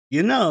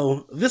You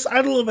know, this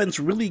idol event's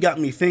really got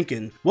me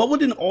thinking, what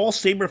would an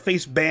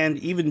all-saber-face band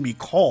even be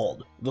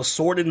called? The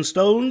Sword and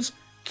Stones?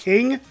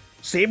 King?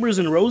 Sabers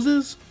and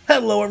Roses?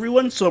 Hello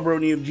everyone,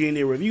 Sobroni of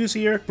G&A Reviews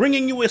here,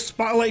 bringing you a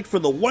spotlight for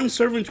the one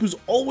servant who's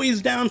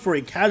always down for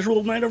a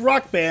casual night of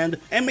rock band,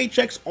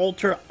 MHX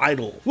Alter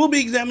Idol. We'll be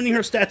examining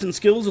her stats and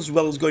skills, as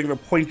well as going over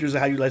pointers of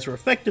how to utilize her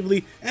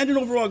effectively, and an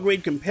overall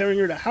grade comparing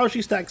her to how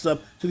she stacks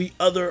up to the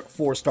other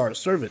 4-star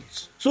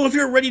servants. So if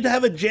you're ready to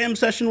have a jam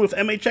session with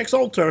MHX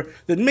Alter,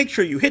 then make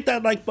sure you hit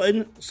that like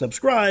button,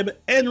 subscribe,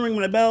 and ring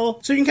my bell,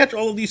 so you can catch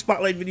all of these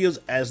spotlight videos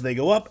as they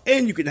go up,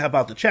 and you can help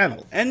out the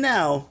channel. And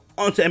now,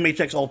 onto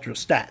MHX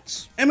Alter's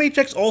stats.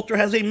 MHX Alter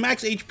has a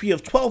max HP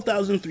of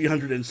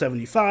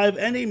 12,375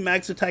 and a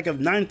max attack of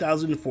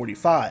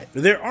 9,045.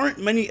 There aren't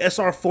many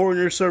SR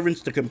Foreigner servants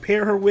to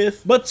compare her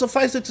with, but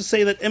suffice it to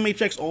say that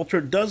MHX Alter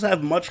does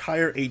have much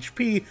higher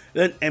HP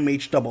than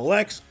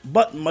MHXX,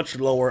 but much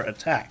lower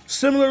attack.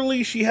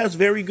 Similarly, she has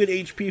very good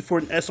HP for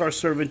an SR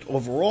servant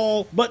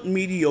overall, but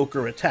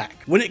mediocre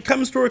attack. When it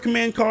comes to her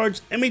command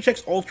cards,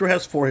 MHX Alter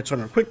has 4 hits on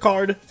her quick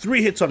card,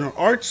 3 hits on her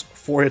arts,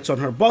 4 hits on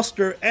her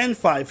buster, and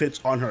 5 hits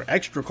on her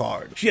extra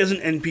card. She has an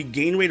NP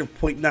gain rate of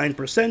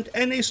 0.9%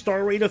 and a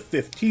star rate of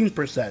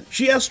 15%.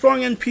 She has strong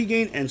NP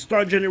gain and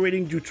star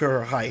generating due to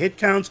her high hit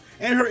counts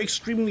and her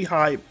extremely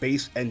high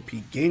base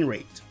NP gain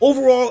rate.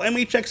 Overall,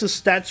 MHX's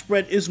stat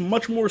spread is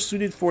much more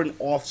suited for an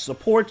off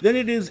support than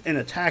it is an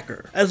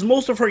attacker, as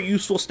most of her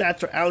useful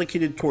stats are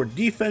allocated toward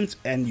defense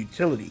and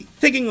utility.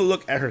 Taking a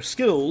look at her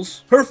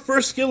skills, her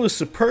first skill is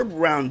Superb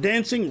Round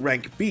Dancing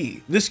rank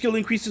B. This skill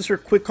increases her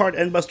quick card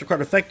and buster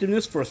card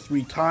effectiveness for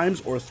 3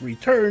 times or 3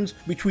 turns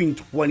between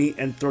 20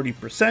 and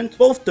 30%,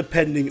 both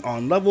depending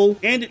on level,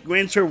 and it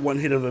grants her 1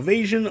 hit of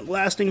evasion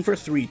lasting for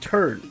 3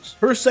 turns.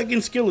 Her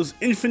second skill is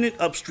Infinite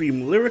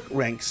Upstream Lyric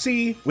rank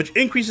C, which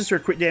increases her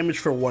crit damage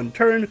for 1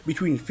 turn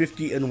between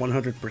 50 and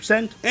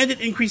 100%, and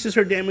it increases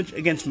her damage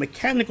against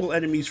mechanical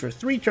enemies for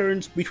 3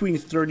 turns between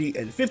 30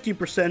 and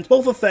 50%,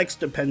 both effects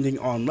depending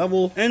on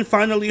level. And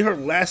finally, her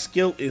last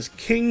skill is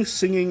King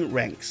Singing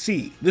rank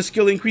C. This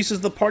skill increases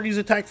the party's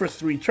attack for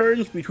 3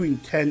 turns between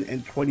 10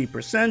 and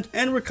 20%,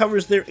 and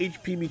recovers their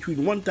HP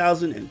between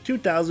 1000 and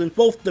 2000,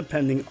 both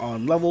depending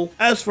on level.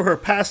 As for her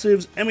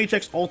passives,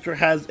 MHX Alter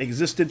has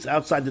Existence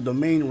Outside the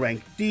Domain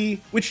rank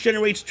D, which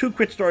generates 2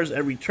 crit stars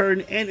every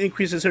turn and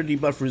increases her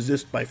debuff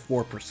resist by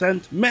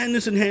 4%,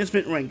 Madness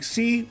Enhancement rank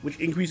C, which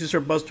increases her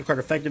buster card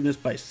effectiveness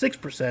by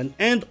 6%,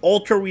 and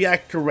Alter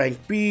Reactor rank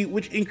B,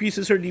 which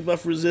increases her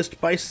debuff resist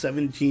by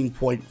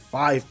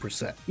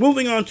 17.5%.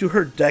 Moving on to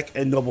her deck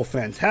and Noble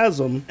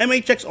Phantasm,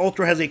 MHX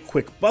Alter has a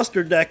Quick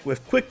Buster deck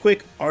with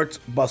Quick, Arts,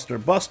 Buster,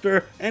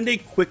 and a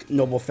Quick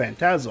Noble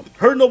Phantasm.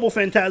 Her Noble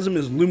Phantasm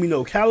is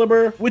Lumino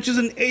Caliber, which is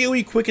an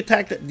AoE quick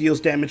attack that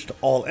deals damage to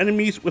all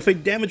enemies with a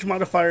damage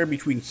modifier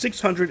between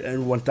 600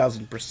 and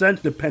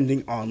 1000%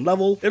 depending on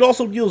level. It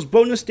also deals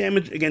bonus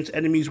damage against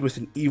enemies with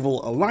an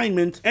evil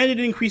alignment, and it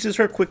increases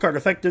her quick card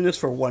effectiveness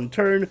for 1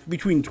 turn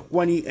between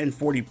 20 and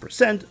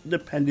 40%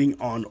 depending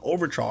on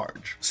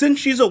overcharge. Since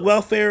she's a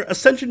welfare,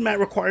 Ascension mat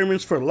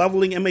requirements for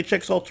leveling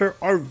MHX Alter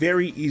are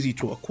very easy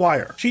to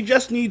acquire. She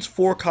just needs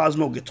 4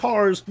 Cosmo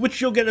Guitars,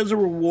 which you'll get as a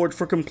reward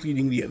for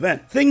completing the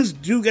event. Things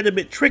do get a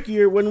bit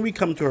trickier when we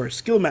come to her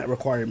skill mat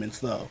requirements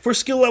though. For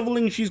skill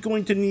leveling, she's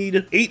going to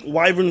need 8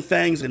 Wyvern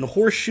Fangs and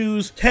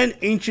Horseshoes, 10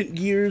 Ancient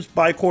Gears,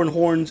 Bicorn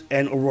Horns,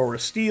 and Aurora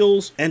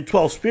Steels, and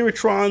 12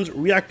 Spiritrons,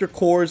 Reactor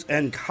Cores,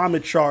 and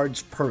Comet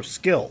Shards per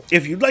skill.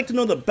 If you'd like to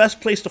know the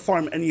best place to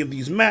farm any of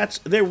these mats,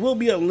 there will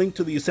be a link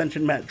to the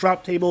Ascension mat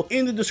drop table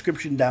in the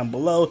description down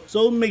below,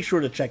 so make sure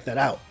to check that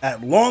out.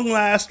 At long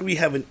last, we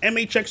have an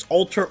MHX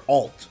Alter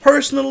Alt.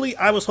 Personally,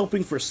 I was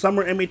hoping for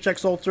Summer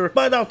MHX Alter,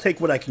 but I'll take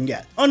what I can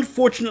get.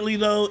 Unfortunately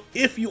though,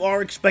 if you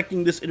are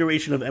expecting this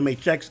iteration of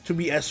MHX to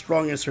be as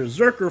strong as her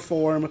Zerker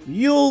form,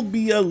 you'll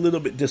be a little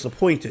bit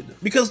disappointed.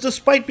 Because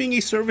despite being a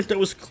servant that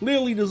was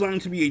clearly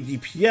designed to be a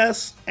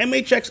DPS,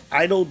 MHX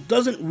Idol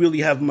doesn't really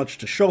have much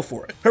to show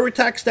for it. Her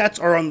attack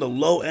stats are on the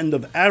low end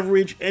of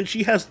average, and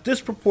she has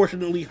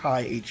disproportionately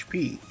high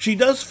HP. She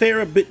does fare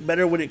a bit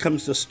better when it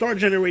comes to star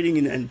generating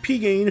and NP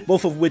gain,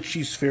 both of which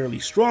she's fairly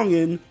strong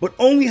in, but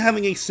only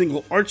having a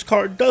single arts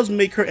card does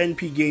make her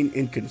NP gain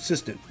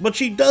inconsistent. But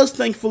she does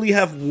thankfully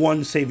have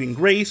 1 saving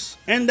grace,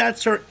 and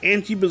that's her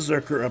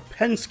Anti-Berserker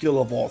Append skill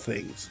of all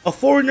things. A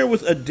foreigner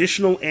with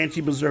additional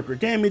Anti-Berserker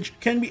damage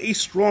can be a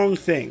strong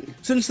thing,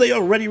 since they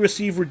already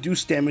receive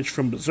reduced damage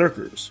from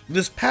Berserkers.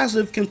 This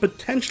passive can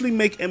potentially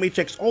make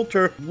MHX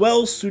Alter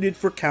well suited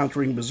for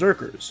countering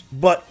Berserkers,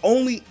 but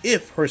only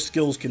if her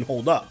skills can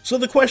hold up. So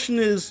the question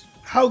is,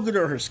 how good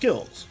are her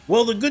skills?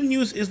 Well, the good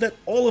news is that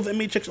all of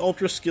MHX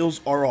Alter's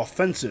skills are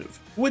offensive,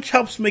 which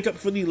helps make up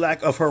for the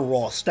lack of her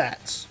raw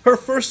stats. Her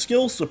first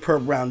skill,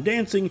 Superb Round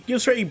Dancing,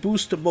 gives her a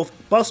boost to both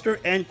Buster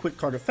and Quick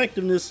Card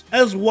effectiveness,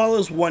 as well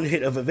as 1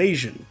 hit of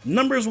evasion.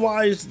 Numbers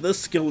wise, this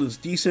skill is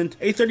decent.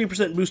 A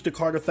 30% boost to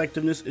card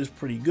effectiveness is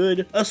pretty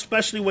good,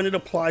 especially when it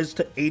applies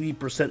to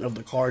 80% of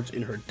the cards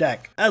in her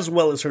deck, as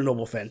well as her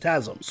Noble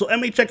Phantasm. So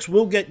MHX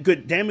will get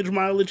good damage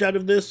mileage out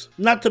of this,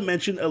 not to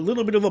mention a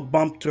little bit of a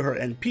bump to her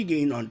NP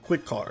gain on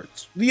quick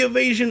cards. The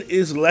evasion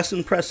is less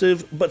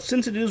impressive, but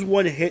since it is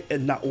 1 hit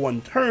and not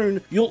 1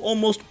 turn, you'll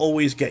almost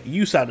always get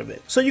use out of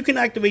it. So you can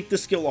activate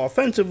this skill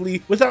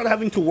offensively without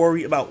having to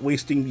worry about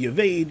wasting the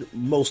evade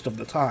most of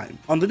the time.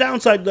 On the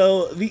downside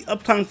though, the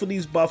uptime for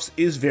these buffs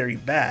is very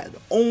bad,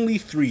 only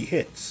 3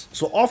 hits.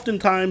 So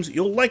oftentimes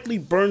you'll likely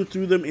burn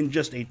through them in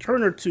just a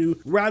turn or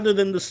 2 rather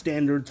than the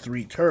standard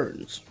 3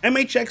 turns.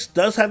 MHX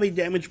does have a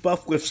damage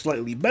buff with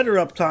slightly better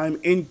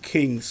uptime in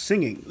King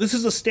Singing. This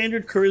is a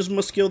standard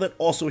charisma skill that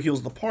also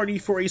heals the party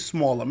for a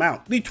small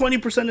amount. The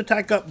 20%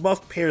 attack up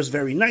buff pairs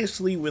very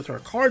nicely with her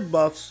card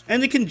buffs,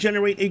 and it can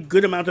generate a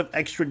good amount of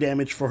extra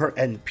damage for her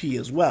NP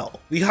as well.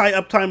 The high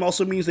uptime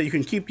also means that you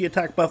can keep the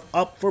attack buff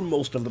up for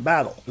most of the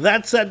battle.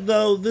 That said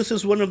though, this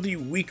is one of the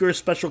weaker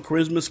special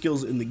charisma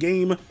skills in the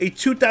game. A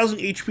 2000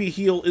 HP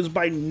heal is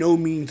by no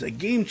means a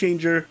game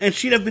changer, and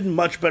she'd have been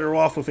much better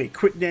off with a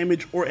crit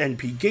damage or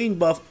NP gain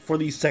buff for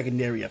the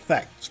secondary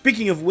effect.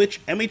 Speaking of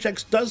which,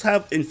 MHX does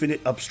have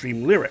Infinite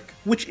Upstream Lyric,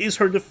 which is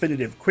her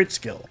definitive crit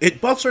skill.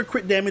 It buffs her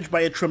crit damage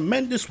by a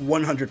tremendous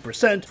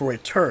 100% for a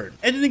turn,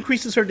 and it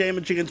increases her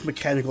damage against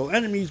mechanical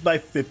enemies by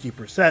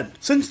 50%.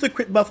 Since the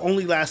crit buff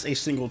only lasts a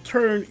single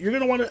turn, you're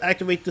going to want to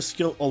activate the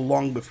skill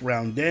along with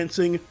Round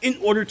Dancing in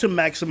order to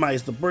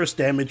maximize the burst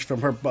damage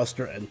from her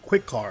Buster and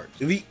Quick cards.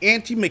 The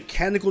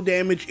anti-mechanical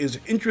damage is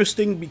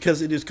interesting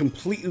because it is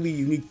completely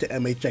unique to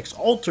MHX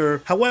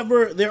Alter.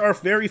 However, there are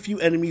very few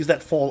enemies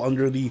that fall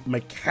under the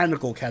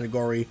mechanical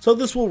category, so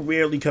this will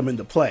rarely come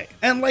into play.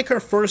 And like her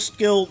first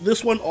skill,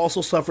 this one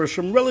also suffers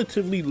from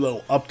relatively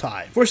low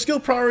uptime. For skill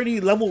priority,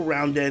 level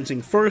Round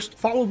Dancing first,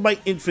 followed by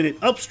Infinite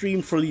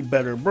Upstream for the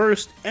better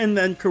burst, and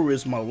then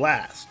Charisma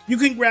last. You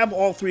can grab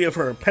all 3 of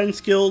her pen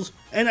skills,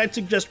 and I'd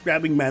suggest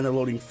grabbing Mana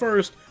Loading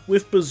first,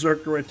 with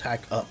Berserker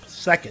attack up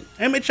second.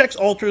 MHX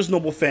Alter's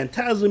Noble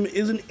Phantasm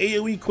is an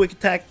AoE quick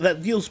attack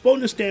that deals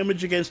bonus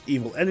damage against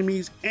evil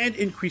enemies and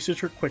increases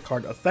her quick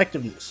card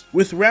effectiveness.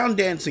 With Round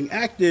Dancing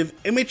active,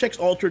 MHX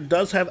Alter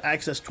does have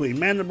access to a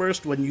mana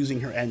burst when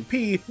using her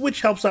NP,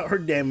 which helps out her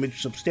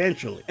damage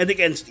substantially. And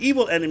against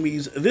evil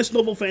enemies, this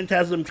Noble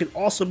Phantasm can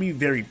also be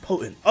very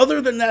potent.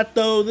 Other than that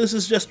though, this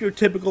is just your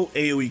typical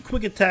AoE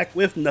quick attack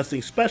with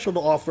nothing special to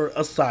offer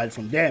aside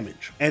from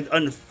damage. And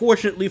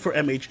unfortunately for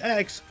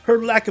MHX, her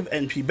lack of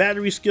NP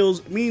battery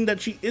skills mean that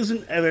she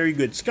isn't a very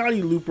good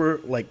Scotty looper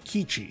like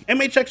Kichi.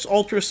 MHX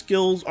Alter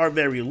skills are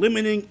very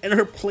limiting, and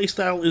her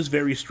playstyle is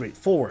very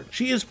straightforward.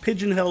 She is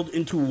pigeonholed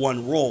into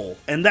one role,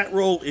 and that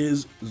role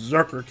is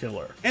Zerker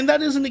Killer. And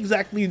that isn't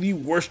exactly the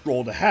worst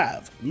role to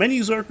have. Many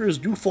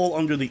Zerkers do fall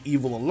under the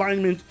evil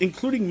alignment,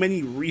 including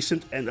many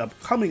recent and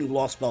upcoming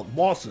Lost Belt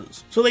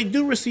bosses, so they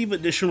do receive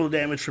additional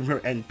damage from her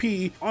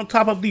NP on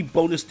top of the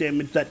bonus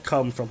damage that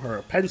come from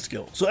her pen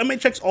skill. So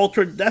MHX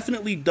Alter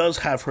definitely does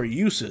have her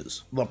uses.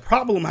 The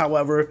problem,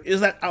 however,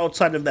 is that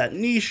outside of that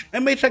niche,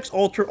 MHX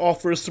Alter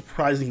offers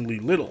surprisingly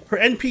little. Her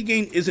NP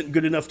gain isn't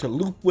good enough to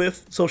loop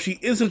with, so she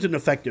isn't an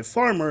effective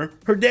farmer.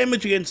 Her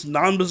damage against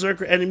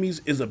non-berserker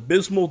enemies is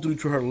abysmal due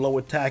to her low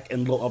attack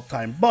and low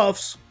uptime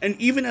buffs, and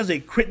even as a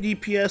crit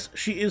DPS,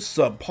 she is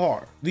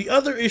subpar. The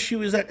other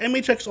issue is that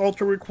MHX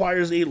Alter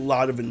requires a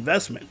lot of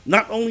investment,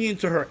 not only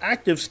into her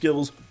active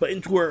skills, but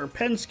into her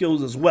pen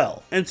skills as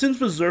well. And since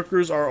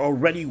berserkers are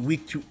already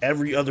weak to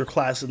every other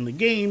class in the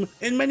game,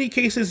 in many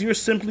cases you're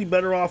simply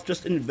better off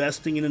just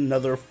investing in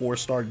another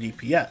 4-star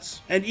DPS.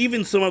 And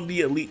even some of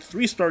the elite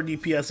 3-star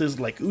DPSs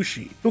like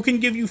Ushi, who can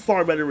give you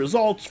far better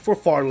results for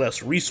far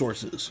less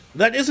resources.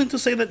 That isn't to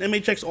say that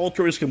MHX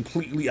Alter is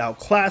completely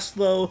outclassed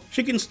though.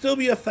 She can still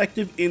be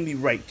effective in the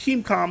right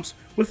team comps,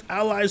 with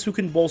allies who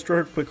can bolster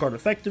her quick card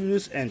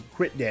effectiveness and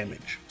crit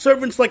damage.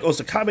 Servants like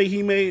Osakabe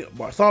Hime,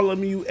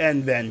 Bartholomew,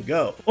 and Van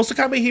Gogh.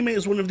 Osakabe Hime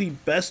is one of the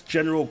best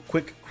general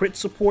quick crit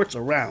supports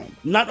around,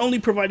 not only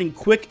providing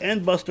quick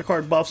and buster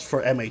card buffs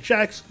for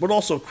MHX, but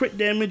also crit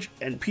damage,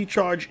 NP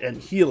charge,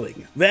 and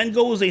healing. Van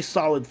Gogh is a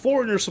solid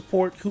foreigner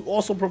support who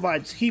also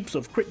provides heaps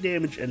of crit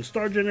damage and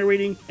star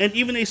generating, and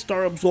even a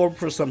star absorb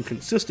for some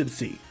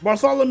consistency.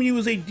 Bartholomew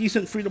is a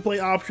decent free-to-play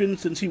option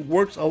since he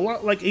works a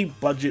lot like a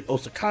budget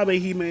Osakabe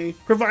Hime,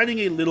 providing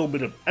a little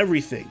bit of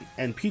everything: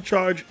 NP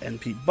charge,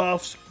 NP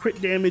buffs, crit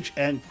damage,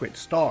 and crit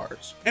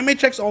stars.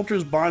 MHX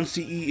Alter's Bond CE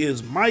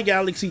is My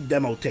Galaxy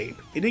Demo Tape.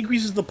 It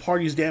increases the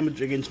party's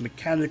damage against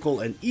mechanical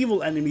and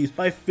evil enemies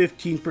by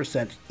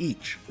 15%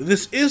 each.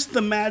 This is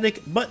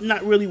thematic, but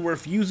not really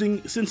worth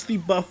using since the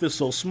buff is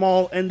so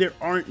small and there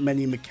aren't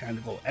many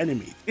mechanical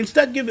enemies.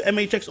 Instead, give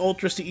MHX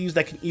Alter CEs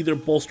that can either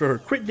bolster her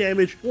crit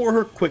damage or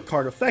her quick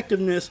card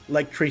effectiveness,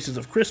 like Traces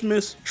of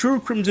Christmas, True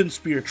Crimson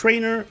Spear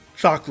Trainer,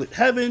 Chocolate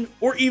Heaven,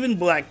 or even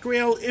Black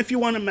Grail if you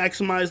want to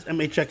maximize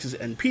MHX's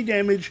NP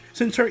damage,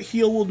 since her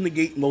heal will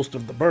negate most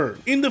of the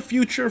burn. In the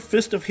future,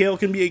 Fist of Hail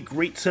can be a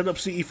great setup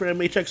CE for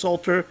MHX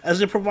Alter,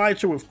 as it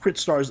provides her with crit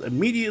stars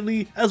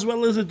immediately, as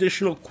well as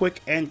additional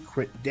quick and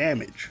crit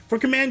damage. For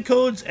command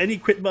codes, any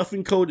crit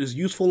buffing code is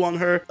useful on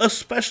her,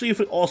 especially if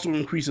it also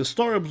increases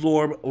star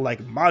absorb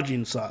like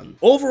Majin-san.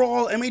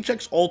 Overall,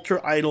 MHX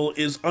Alter Idol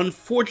is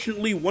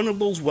unfortunately one of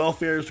those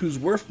welfares who's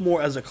worth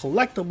more as a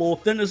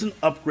collectible than as an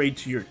upgrade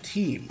to your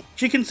team.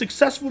 She can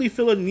successfully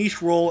fill a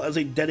niche role as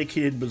a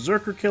dedicated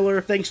berserker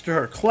killer thanks to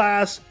her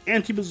class,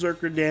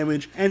 anti-berserker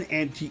damage, and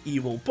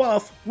anti-evil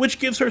buff, which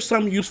gives her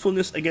some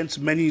usefulness against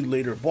many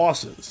later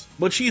bosses.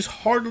 But she's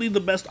hardly the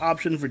best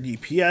option for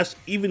DPS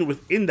even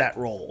within that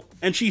role,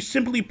 and she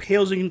simply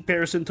pales in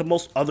comparison to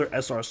most other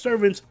SR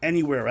servants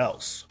anywhere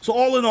else. So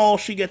all in all,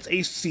 she gets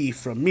a C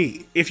from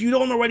me. If you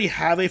don't already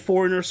have a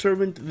foreigner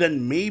servant,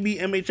 then maybe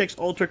MHX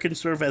Alter can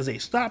serve as a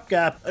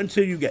stopgap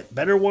until you get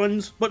better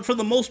ones, but for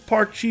the most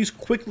part, she's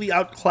quickly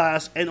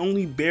outclassed and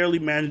only barely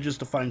manages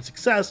to find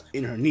success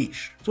in her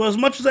niche. So as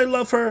much as I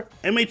love her,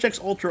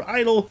 MHX Alter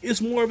Idol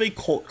is more of a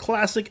cult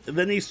classic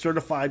than a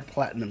certified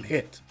platinum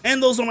hit.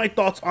 And those are my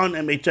thoughts on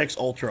MHX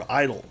Alter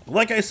Idol.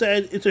 Like I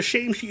said, it's a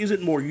shame she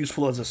isn't more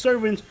useful as a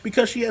servant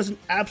because she has an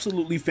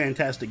absolutely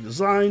fantastic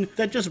design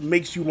that just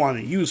makes you want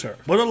to use her.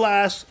 But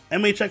alas,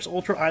 MHX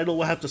Alter Idol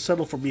will have to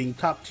settle for being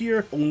top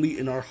tier only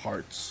in our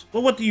hearts.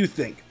 But what do you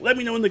think? Let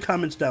me know in the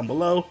comments down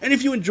below. And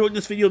if you enjoyed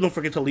this video, don't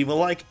forget to leave a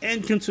like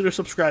and consider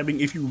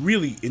subscribing if you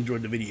really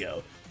enjoyed the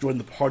video. Join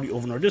the party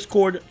over in our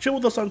Discord, chill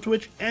with us on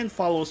Twitch, and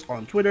follow us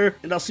on Twitter.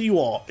 And I'll see you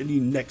all in the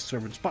next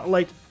Servant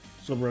Spotlight.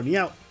 Soberoni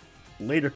out. Later.